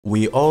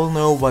We all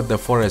know what the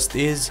Forest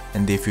is,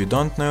 and if you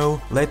don't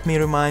know, let me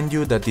remind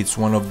you that it's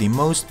one of the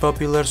most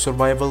popular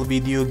survival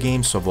video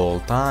games of all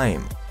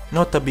time.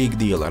 Not a big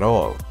deal at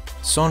all.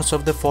 Sons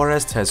of the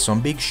Forest has some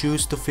big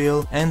shoes to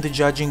fill, and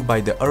judging by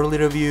the early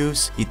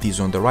reviews, it is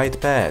on the right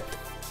path.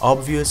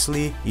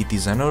 Obviously, it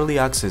is an early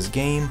access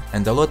game,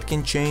 and a lot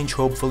can change,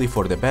 hopefully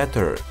for the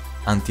better.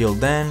 Until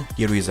then,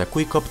 here is a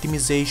quick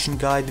optimization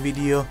guide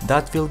video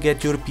that will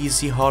get your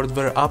PC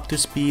hardware up to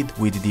speed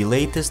with the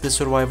latest the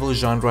survival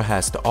genre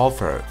has to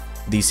offer.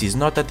 This is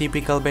not a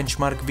typical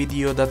benchmark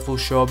video that will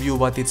show you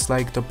what it's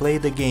like to play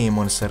the game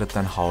on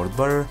certain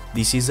hardware.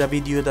 This is a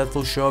video that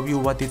will show you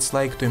what it's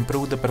like to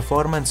improve the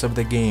performance of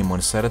the game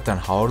on certain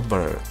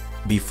hardware.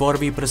 Before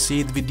we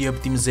proceed with the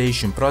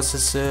optimization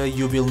process,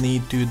 you will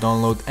need to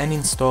download and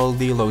install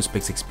the Low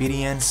Specs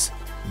Experience.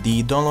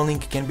 The download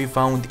link can be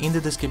found in the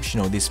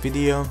description of this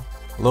video.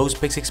 Low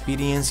Specs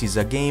Experience is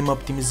a game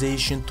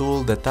optimization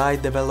tool that I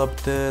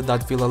developed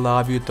that will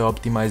allow you to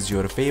optimize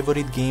your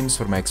favorite games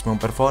for maximum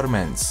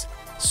performance.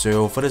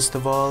 So first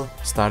of all,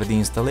 start the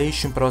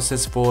installation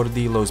process for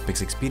the Low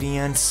Specs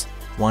Experience.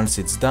 Once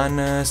it's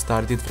done,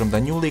 start it from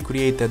the newly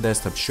created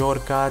desktop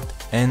shortcut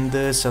and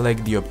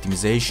select the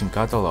optimization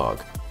catalog.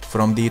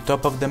 From the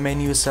top of the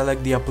menu,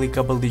 select the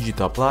applicable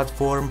digital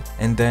platform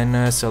and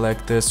then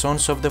select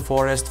Sons of the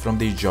Forest from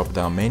the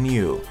drop-down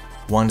menu.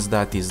 Once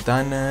that is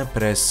done,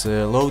 press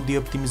Load the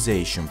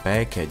optimization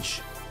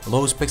package.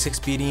 Low Specs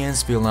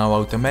Experience will now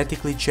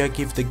automatically check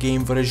if the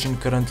game version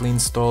currently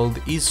installed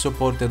is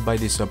supported by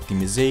this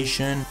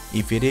optimization.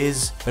 If it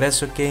is,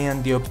 press OK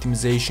and the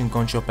optimization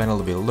control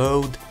panel will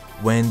load.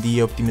 When the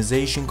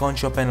optimization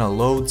control panel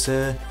loads,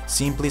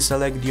 simply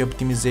select the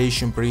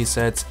optimization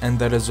presets and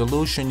the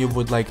resolution you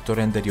would like to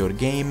render your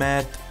game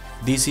at.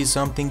 This is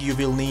something you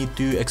will need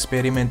to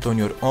experiment on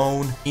your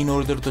own in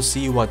order to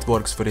see what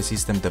works for the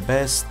system the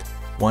best.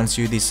 Once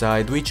you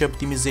decide which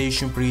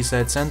optimization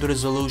presets and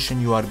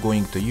resolution you are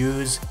going to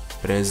use,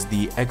 press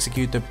the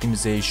Execute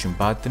Optimization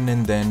button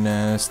and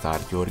then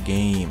start your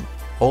game.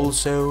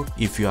 Also,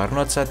 if you are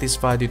not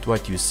satisfied with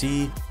what you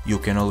see, you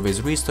can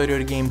always restore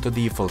your game to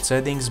default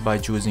settings by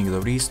choosing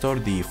the Restore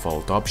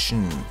Default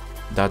option.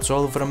 That's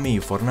all from me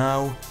for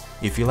now.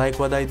 If you like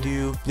what I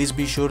do, please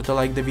be sure to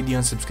like the video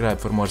and subscribe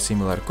for more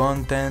similar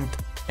content.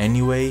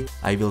 Anyway,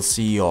 I will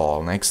see you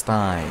all next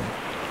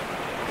time.